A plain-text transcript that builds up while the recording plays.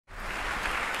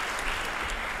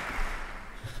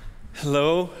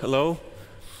Hello, hello.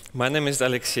 My name is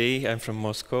Aleksei. I'm from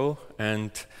Moscow,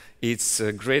 and it's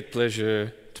a great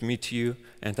pleasure to meet you,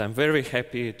 and I'm very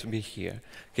happy to be here.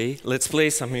 Okay, let's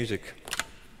play some music.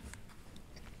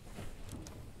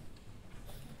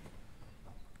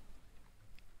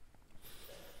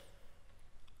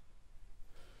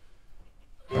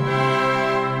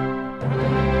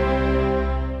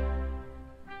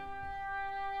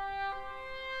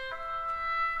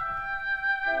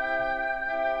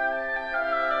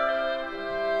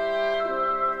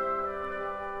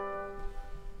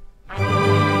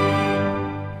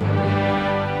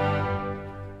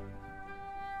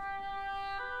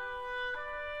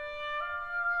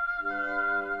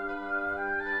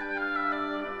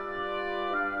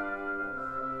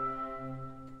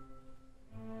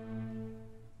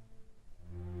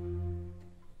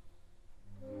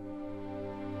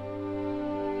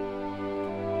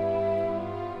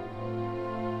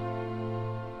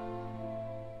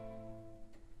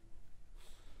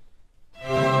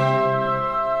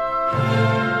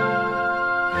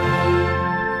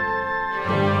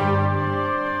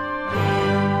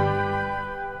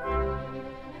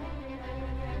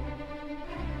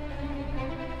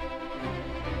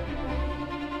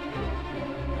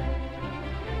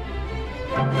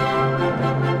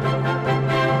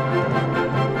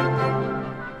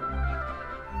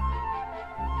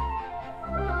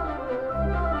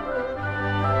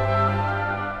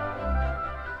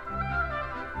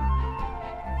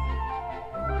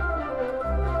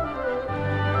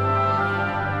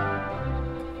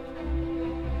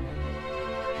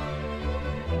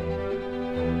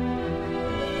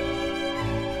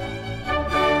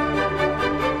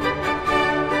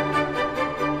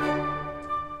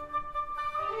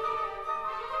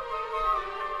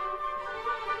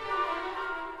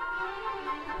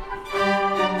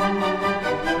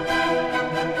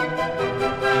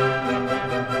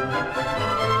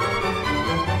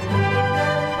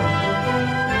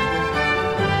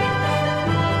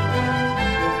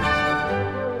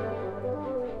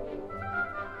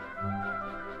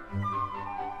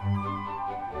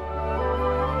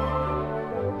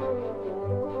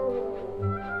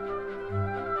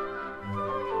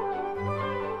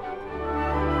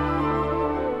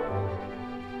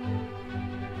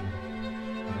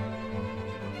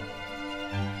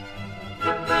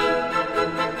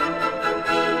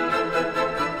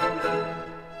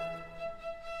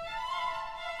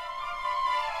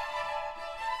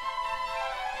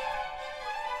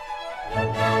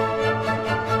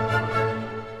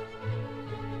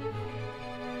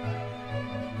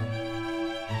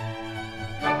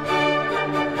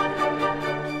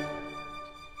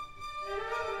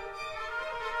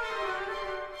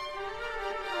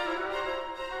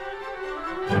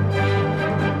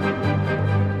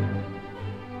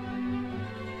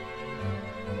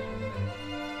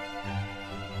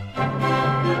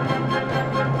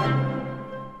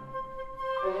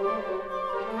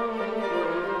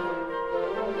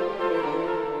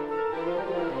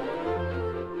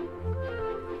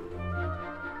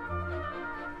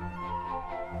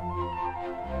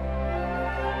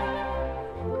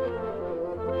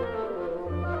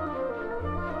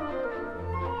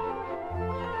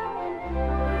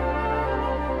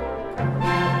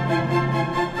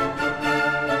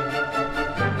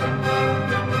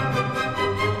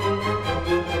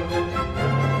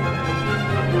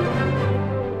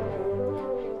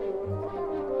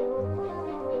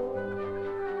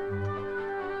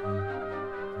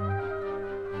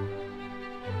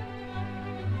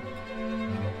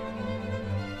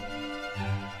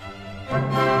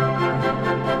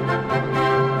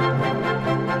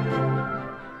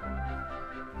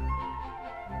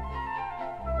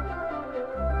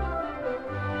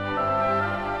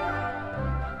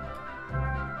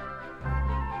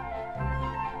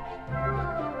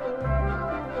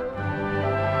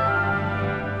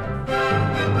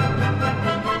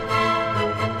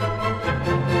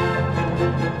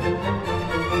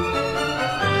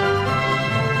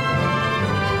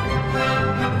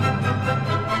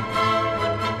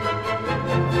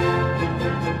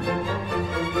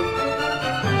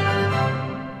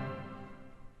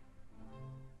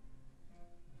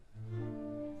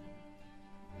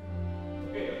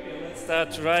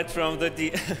 Start right from the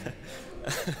D.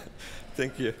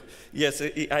 Thank you. Yes,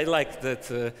 I like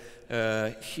that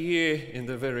here in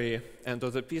the very end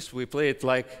of the piece we play it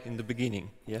like in the beginning,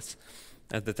 yes,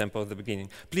 at the tempo of the beginning.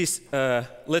 Please,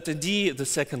 let a D the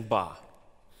second bar.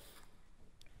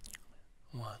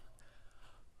 One.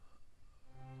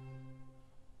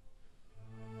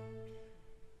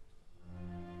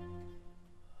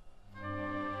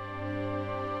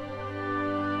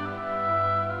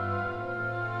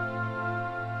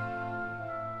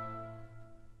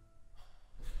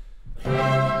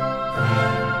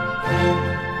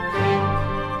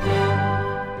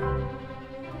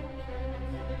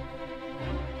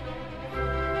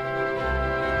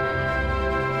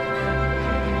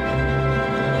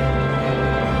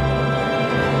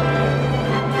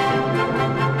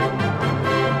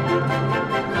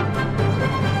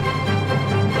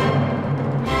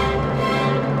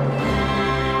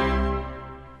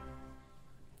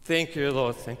 Thank you a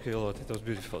lot. Thank you a lot. It was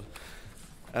beautiful.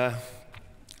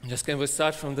 Just can we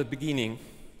start from the beginning?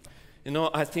 You know,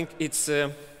 I think it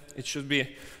should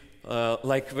be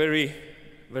like very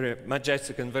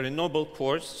majestic and very noble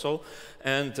chords. So,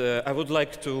 and I would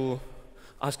like to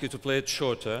ask you to play it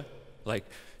shorter, like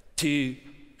ti,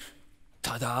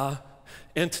 ta-da,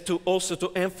 and to also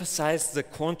to emphasize the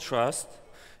contrast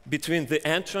between the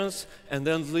entrance and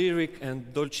then lyric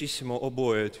and dolcissimo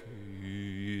oboe.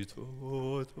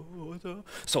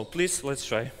 So please, let's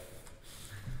try.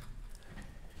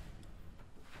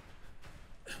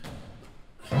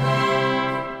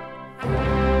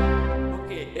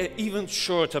 Okay, even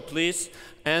shorter, please,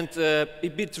 and a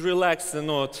bit relax the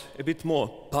note, a bit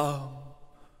more. Bam,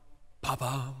 ba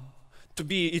bam, to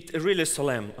be it really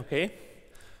solemn. Okay.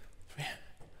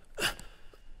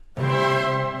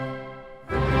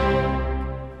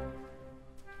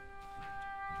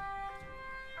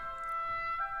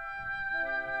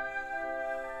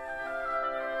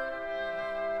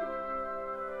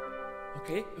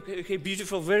 Okay,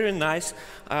 beautiful, very nice.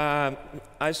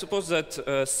 I suppose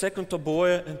that second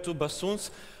oboe and two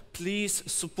bassoons, please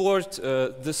support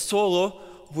the solo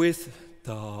with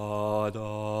da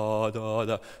da da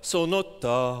da. So not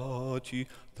da ti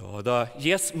da da.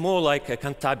 Yes, more like a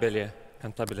cantabile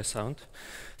sound.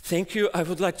 Thank you. I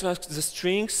would like to ask the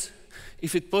strings,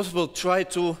 if it's possible, try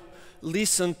to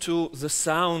listen to the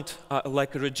sound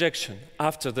like a rejection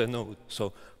after the note.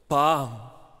 So bam,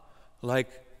 like.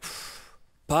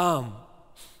 Bam,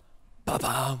 ba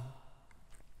bam.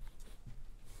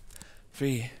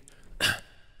 3.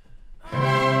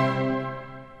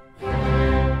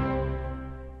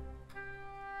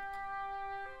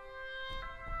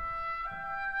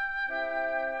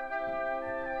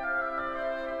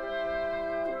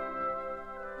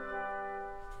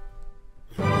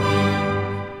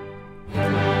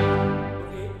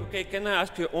 Okay, can I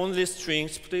ask you only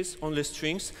strings, please? Only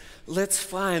strings. Let's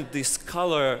find this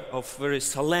color of very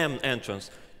solemn entrance.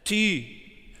 Ti,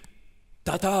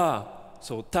 ta ta.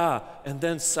 So ta, and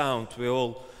then sound. We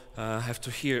all have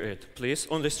to hear it, please.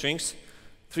 Only strings.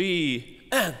 3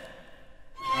 and.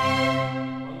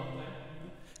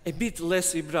 A bit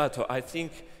less vibrato. I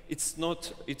think it's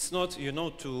not. You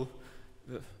know, to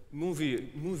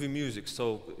movie music.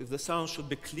 So the sound should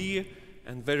be clear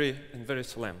and very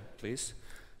solemn, please.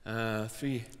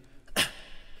 3.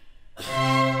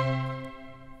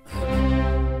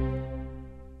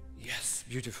 Yes,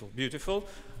 beautiful, beautiful.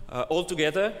 All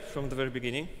together from the very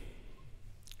beginning.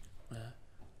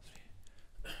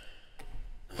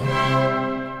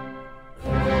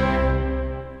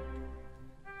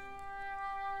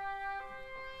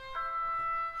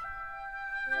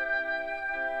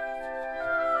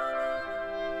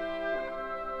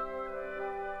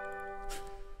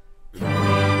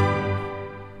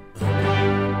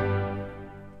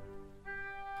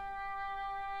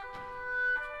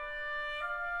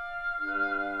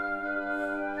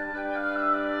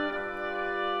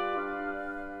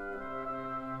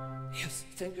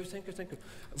 3. Thank you.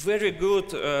 Very good,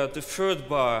 the third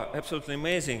bar, absolutely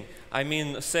amazing. I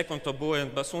mean, second oboe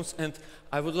and bassoons, and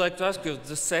I would like to ask you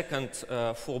the second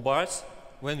 4 bars,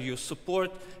 when you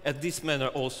support at this manner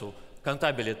also.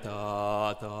 Cantabile,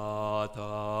 ta, ta,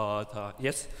 ta, ta.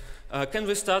 Yes? Can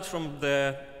we start from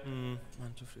the 1,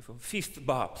 2, 3, 4, 5th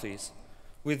bar, please,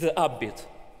 with the upbeat?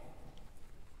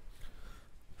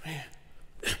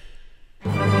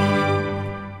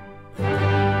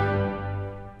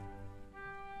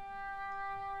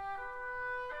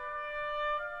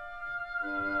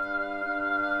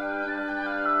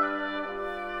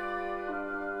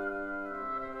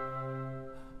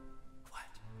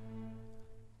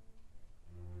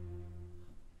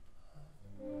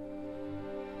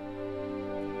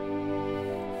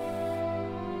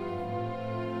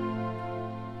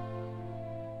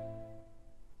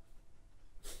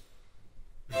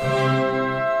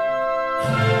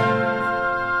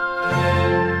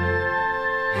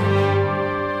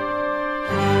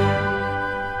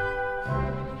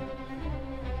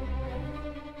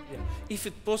 If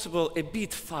it's possible, a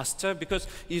bit faster, because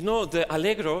you know the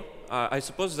allegro, I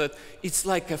suppose that it's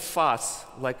like a fast,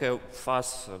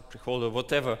 preholder,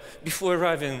 whatever, before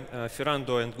arriving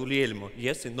Ferrando and Guglielmo,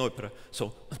 yes, in opera.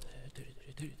 So,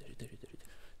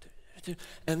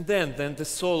 and then the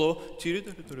solo,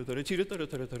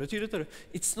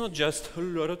 it's not just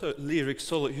lyric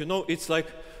solo, you know, it's like.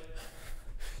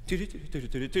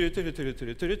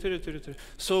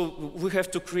 So we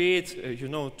have to create, you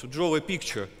know, to draw a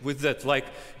picture with that, like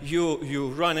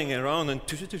you running around and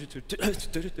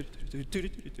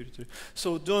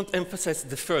so don't emphasize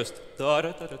the first,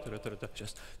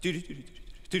 just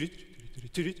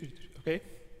okay.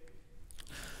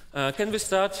 Can we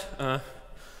start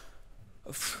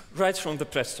right from the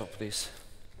presto, please?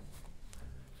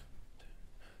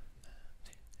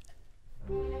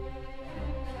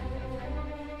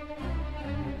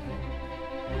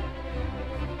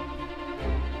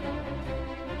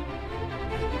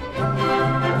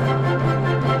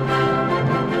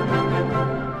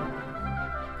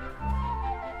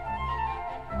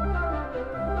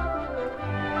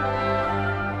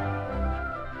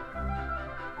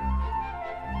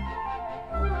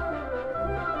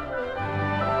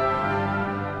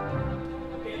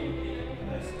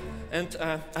 And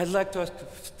I'd like to ask,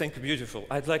 thank you, beautiful.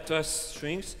 I'd like to ask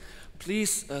strings,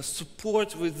 please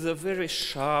support with the very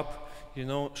sharp, you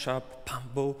know, sharp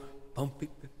pambo,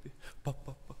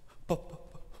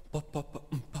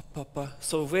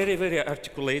 so very, very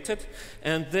articulated,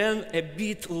 and then a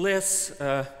bit less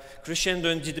crescendo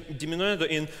and diminuendo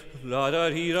in la ra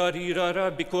ri ra ri ra ra,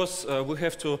 because we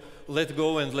have to let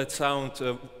go and let sound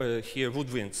hear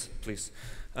woodwinds, please.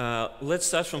 Let's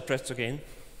start from presto again.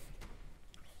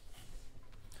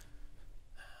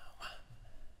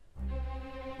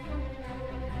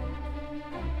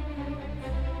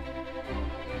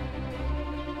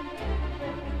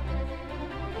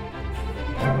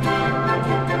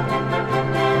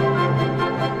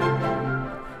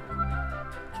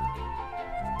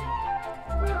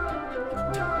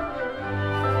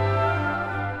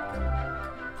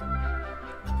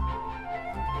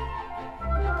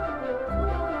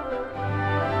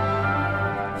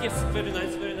 Yes, very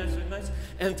nice, very nice, very nice.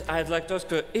 And I'd like to ask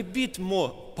her a bit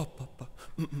more.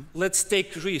 Let's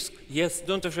take risk. Yes,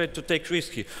 don't afraid to take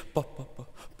risk here.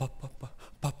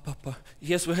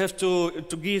 Yes, we have to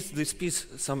give this piece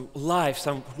some life,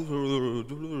 some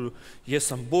yes,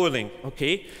 some boiling.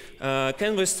 Okay.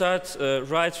 Can we start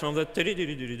right from the?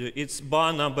 It's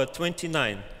bar number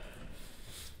 29.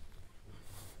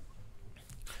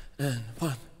 And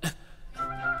 1.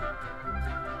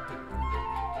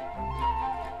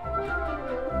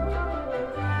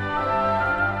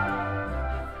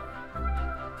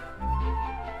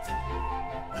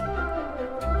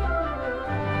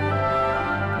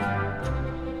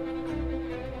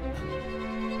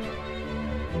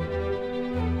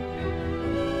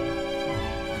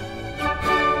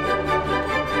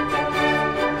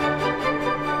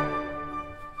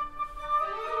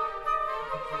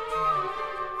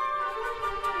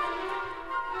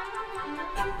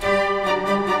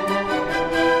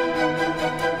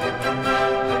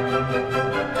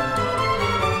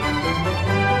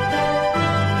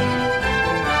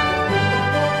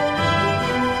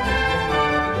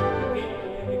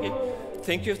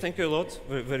 Thank you a lot.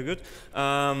 Very, very good.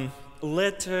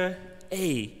 Letter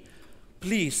A,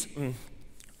 please.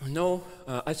 No,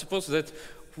 I suppose that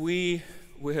we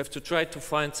have to try to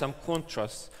find some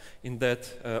contrast in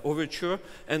that overture,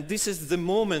 and this is the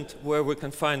moment where we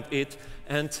can find it.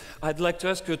 And I'd like to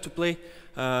ask you to play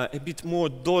a bit more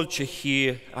dolce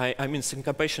here. I mean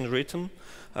syncopation rhythm,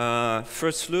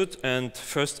 first flute and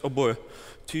first oboe.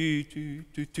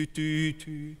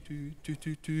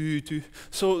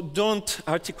 So don't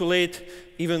articulate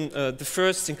even the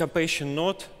first syncopation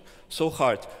note so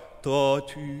hard.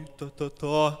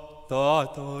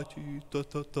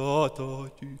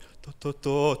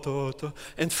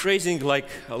 And phrasing like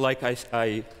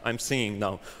I'm singing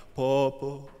now.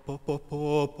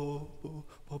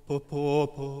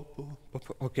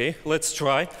 Okay, let's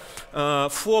try.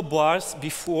 4 bars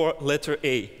before letter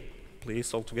A.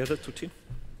 Please, all together, tutti.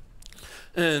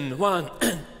 And 1.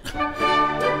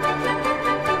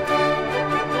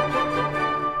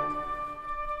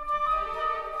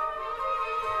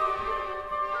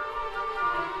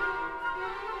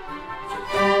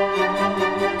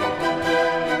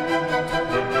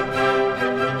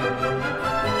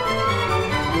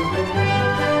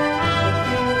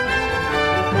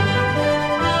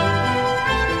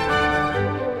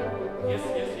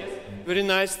 Very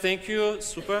nice, thank you,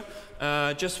 super.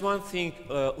 Just one thing,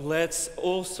 let's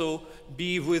also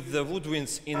be with the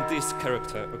woodwinds in this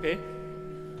character, okay?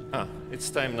 It's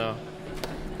time now.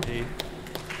 Okay.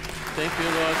 Thank you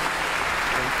a lot.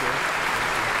 Thank you.